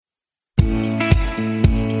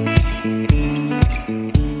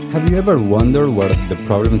Have you ever wondered where the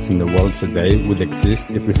problems in the world today would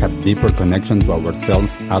exist if we had deeper connection to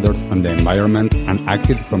ourselves, others, and the environment and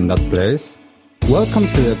acted from that place? Welcome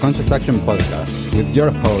to the Conscious Action Podcast with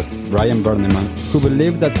your host, Brian Berneman, who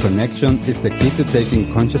believes that connection is the key to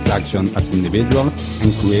taking conscious action as individuals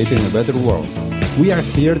and creating a better world. We are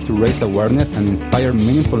here to raise awareness and inspire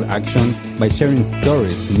meaningful action by sharing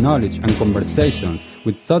stories, knowledge, and conversations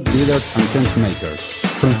with thought leaders and change makers.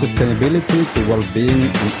 From sustainability to well-being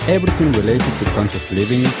and everything related to conscious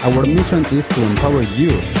living, our mission is to empower you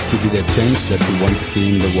to be the change that you want to see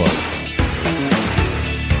in the world.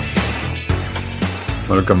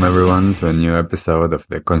 Welcome everyone to a new episode of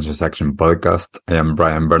the Conscious Action Podcast. I am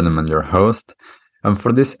Brian Berneman, your host. And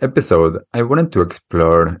for this episode, I wanted to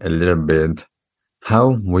explore a little bit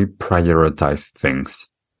how we prioritize things.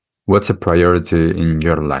 What's a priority in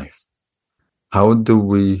your life? How do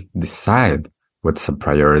we decide what's a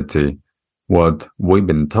priority, what we've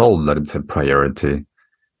been told that it's a priority,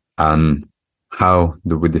 and how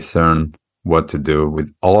do we discern what to do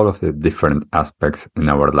with all of the different aspects in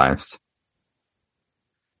our lives?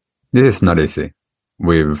 This is not easy.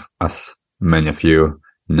 As many of you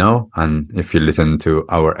know, and if you listen to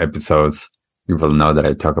our episodes, you will know that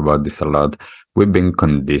I talk about this a lot. We've been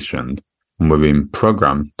conditioned, we've been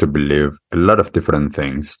programmed to believe a lot of different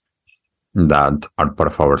things that are part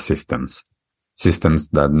of our systems. Systems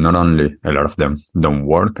that not only a lot of them don't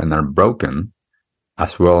work and are broken,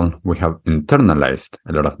 as well we have internalized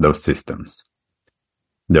a lot of those systems.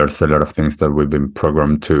 There's a lot of things that we've been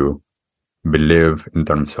programmed to believe in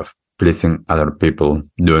terms of pleasing other people,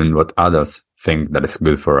 doing what others think that is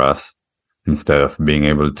good for us, instead of being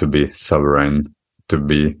able to be sovereign, to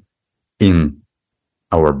be in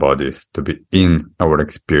our bodies, to be in our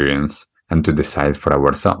experience, and to decide for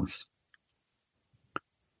ourselves.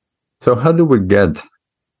 So how do we get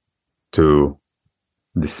to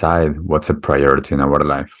decide what's a priority in our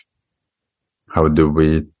life? How do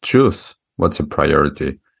we choose what's a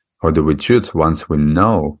priority? How do we choose once we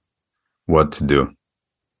know what to do?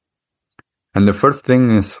 And the first thing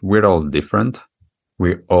is we're all different.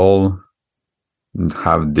 We all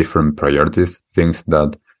have different priorities, things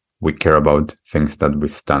that we care about, things that we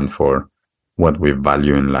stand for, what we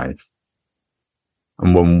value in life.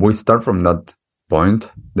 And when we start from that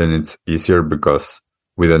point, then it's easier because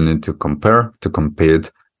we don't need to compare, to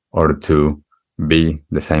compete, or to be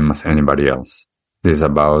the same as anybody else. This is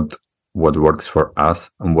about what works for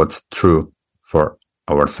us and what's true for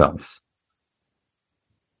ourselves.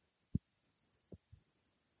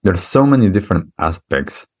 There's so many different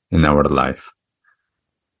aspects in our life.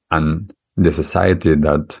 And the society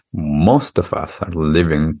that most of us are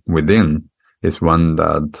living within is one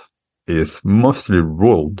that is mostly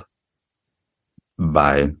ruled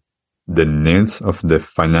by the needs of the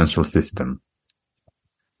financial system.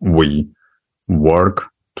 We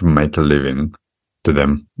work to make a living, to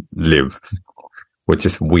then live, which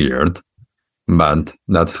is weird, but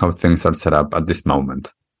that's how things are set up at this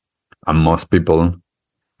moment. And most people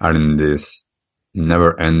are in this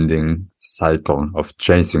never-ending cycle of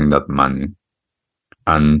chasing that money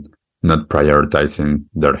and not prioritizing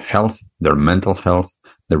their health, their mental health,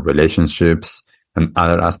 their relationships, and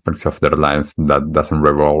other aspects of their life that doesn't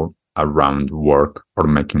revolve around work or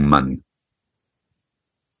making money.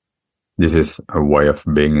 This is a way of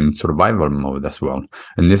being in survival mode as well.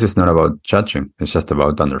 And this is not about judging. It's just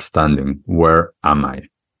about understanding, where am I?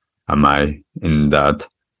 Am I in that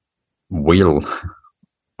wheel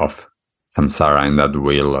of samsara, in that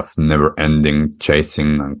wheel of never-ending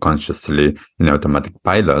chasing unconsciously in automatic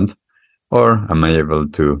pilot? Or am I able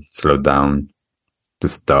to slow down, to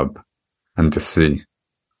stop, and to see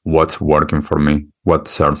what's working for me, what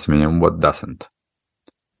serves me, and what doesn't?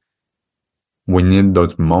 We need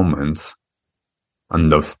those moments and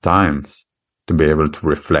those times to be able to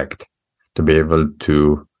reflect, to be able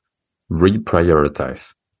to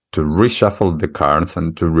reprioritize, to reshuffle the cards,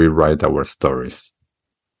 and to rewrite our stories.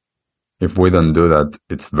 If we don't do that,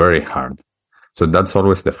 it's very hard. So that's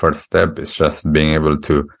always the first step, is just being able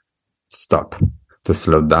to stop, to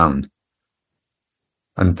slow down,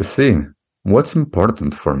 and to see what's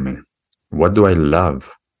important for me. What do I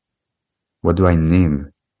love? What do I need?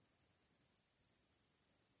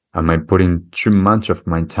 Am I putting too much of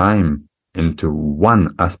my time into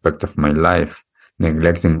one aspect of my life,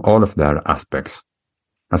 neglecting all of the other aspects?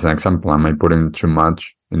 As an example, am I putting too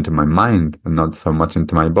much into my mind and not so much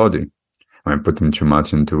into my body? Am I putting too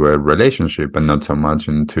much into a relationship and not so much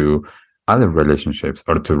into other relationships,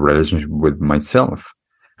 or to relationship with myself?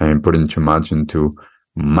 Am I putting too much into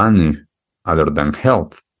money other than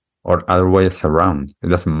health, or other ways around? It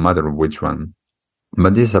doesn't matter which one.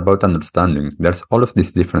 But this is about understanding there's all of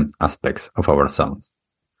these different aspects of ourselves.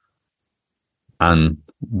 And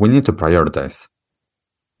we need to prioritize.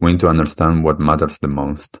 We need to understand what matters the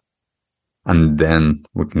most. And then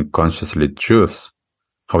we can consciously choose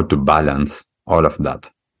how to balance all of that.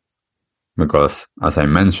 Because, as I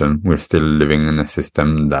mentioned, we're still living in a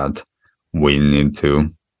system that we need to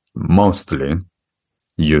mostly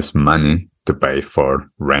use money to pay for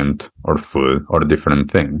rent or food or different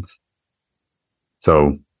things.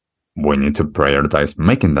 So we need to prioritize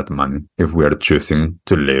making that money if we are choosing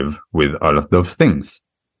to live with all of those things.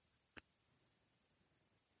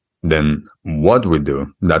 Then what we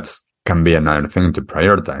do, that can be another thing to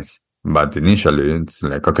prioritize. But initially it's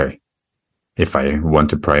like, okay, if I want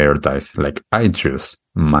to prioritize, like I choose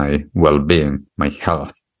my well-being, my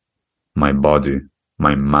health, my body,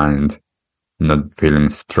 my mind, not feeling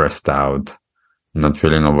stressed out, not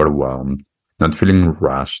feeling overwhelmed, not feeling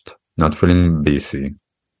rushed, not feeling busy,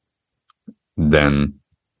 then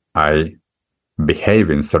I behave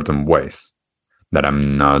in certain ways, that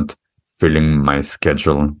I'm not filling my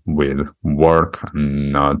schedule with work.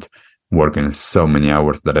 I'm not working so many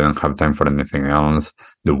hours that I don't have time for anything else.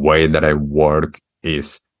 The way that I work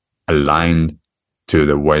is aligned to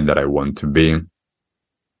the way that I want to be.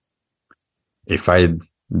 If I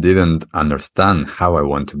didn't understand how I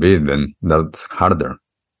want to be, then that's harder.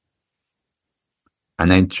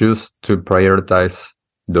 And I choose to prioritize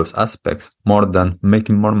those aspects more than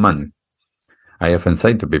making more money. I often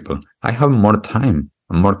say to people, I have more time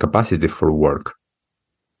and more capacity for work.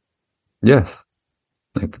 Yes,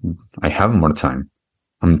 like I have more time.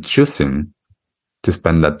 I'm choosing to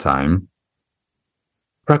spend that time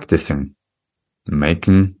practicing,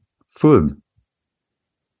 making food,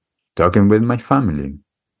 talking with my family.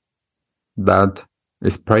 That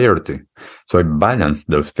is priority. So I balance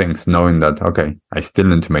those things knowing that, okay, I still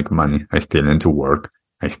need to make money. I still need to work.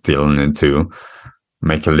 I still need to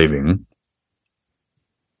make a living.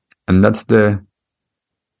 And that's the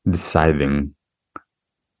deciding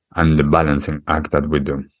and the balancing act that we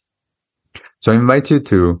do. So I invite you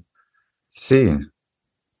to see,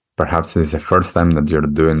 perhaps it's the first time that you're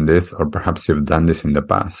doing this, or perhaps you've done this in the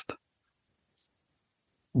past.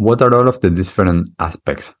 What are all of the different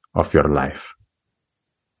aspects of your life?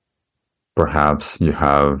 Perhaps you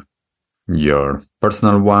have your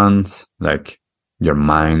personal ones, like your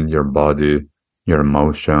mind, your body, your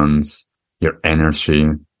emotions, your energy.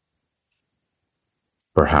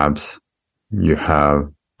 Perhaps you have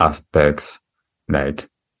aspects like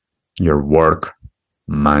your work,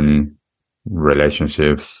 money,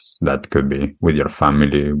 relationships, that could be with your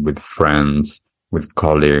family, with friends, with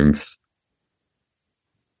colleagues,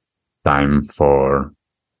 time for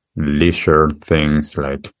leisure things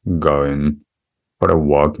like going for a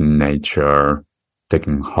walk in nature,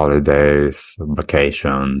 taking holidays,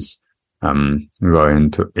 vacations,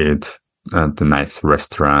 going to eat at a nice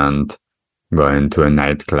restaurant, going to a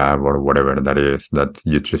nightclub or whatever that is that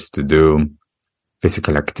you choose to do,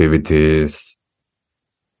 physical activities.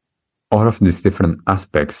 All of these different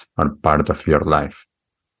aspects are part of your life.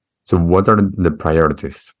 So what are the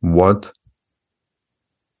priorities? What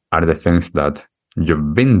are the things that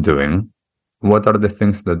you've been doing? What are the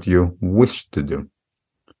things that you wish to do?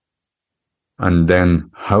 And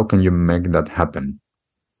then how can you make that happen?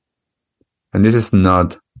 And this is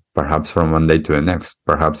not perhaps from one day to the next.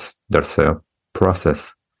 Perhaps there's a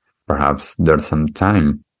process. Perhaps there's some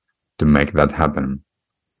time to make that happen.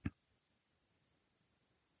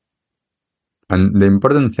 And the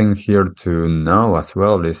important thing here to know as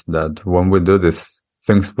well is that when we do this,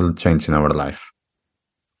 things will change in our life.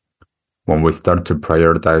 When we start to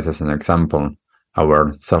prioritize, as an example,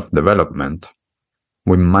 our self-development,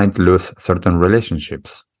 we might lose certain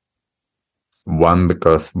relationships. One,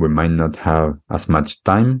 because we might not have as much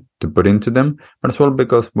time to put into them, but as well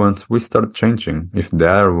because once we start changing, if the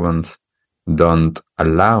other ones don't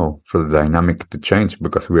allow for the dynamic to change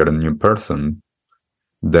because we are a new person,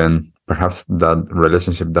 then perhaps that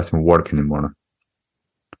relationship doesn't work anymore.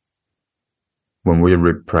 When we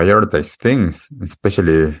reprioritize things,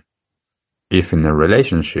 especially if in a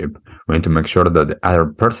relationship, we need to make sure that the other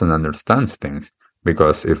person understands things.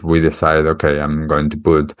 Because if we decide, okay, I'm going to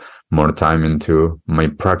put more time into my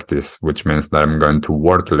practice, which means that I'm going to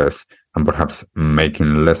work less and perhaps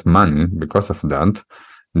making less money because of that,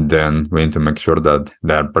 then we need to make sure that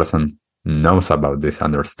the other person knows about this,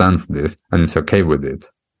 understands this, and is okay with it.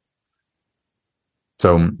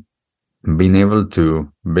 So being able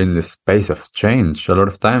to be in the space of change a lot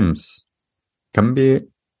of times can be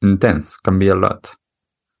intense, can be a lot.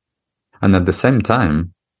 And at the same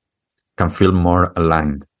time, can feel more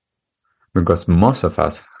aligned, because most of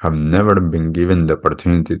us have never been given the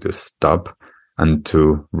opportunity to stop and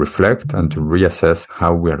to reflect and to reassess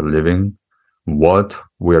how we are living, what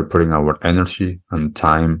we are putting our energy and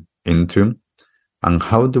time into, and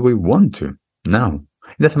how do we want to now.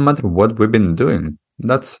 It doesn't matter what we've been doing.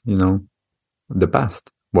 That's, the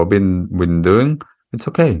past. What we've been doing, it's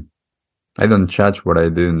okay. I don't judge what I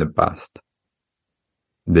did in the past.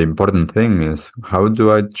 The important thing is, how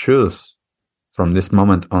do I choose from this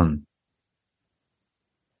moment on?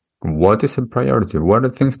 What is a priority? What are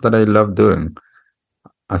the things that I love doing?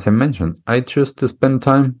 As I mentioned, I choose to spend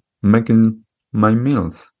time making my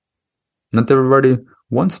meals. Not everybody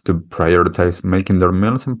wants to prioritize making their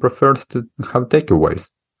meals and prefers to have takeaways.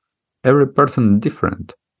 Every person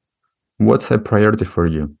different. What's a priority for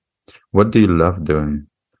you? What do you love doing?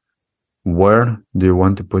 Where do you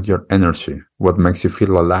want to put your energy? What makes you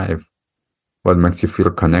feel alive? What makes you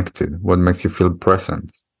feel connected? What makes you feel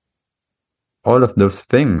present? All of those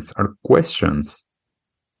things are questions.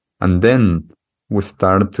 And then we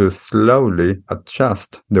start to slowly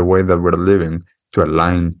adjust the way that we're living to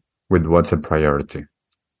align with what's a priority.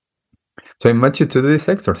 So I invite you to do this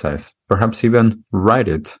exercise. Perhaps even write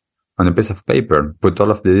it on a piece of paper, put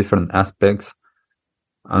all of the different aspects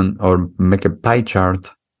or make a pie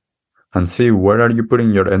chart and see where are you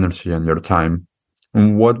putting your energy and your time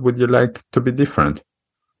and what would you like to be different?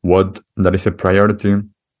 What that is a priority,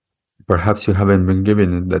 perhaps you haven't been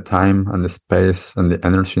giving it the time and the space and the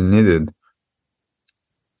energy needed.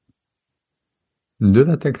 Do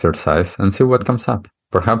that exercise and see what comes up.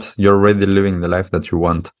 Perhaps you're already living the life that you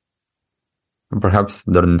want. And perhaps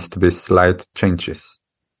there needs to be slight changes.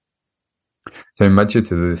 So I invite you to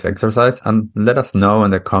do this exercise and let us know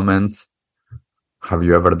in the comments. Have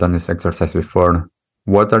you ever done this exercise before?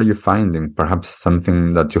 What are you finding? Perhaps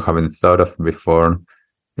something that you haven't thought of before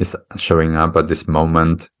is showing up at this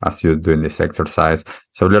moment as you're doing this exercise.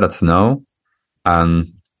 So let us know and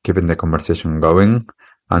keeping the conversation going.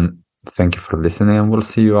 And thank you for listening, and we'll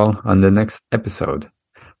see you all on the next episode.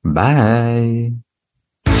 Bye!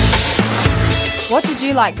 What did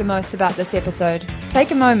you like the most about this episode?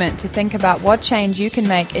 Take a moment to think about what change you can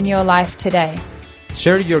make in your life today.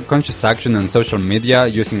 Share your conscious action on social media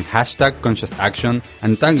using #ConsciousAction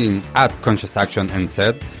and tagging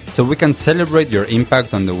 @ConsciousActionNZ so we can celebrate your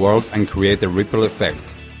impact on the world and create a ripple effect.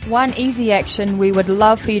 One easy action we would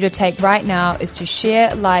love for you to take right now is to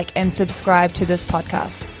share, like, and subscribe to this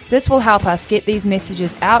podcast. This will help us get these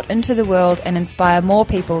messages out into the world and inspire more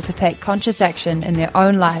people to take conscious action in their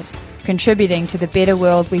own lives, contributing to the better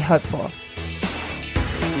world we hope for.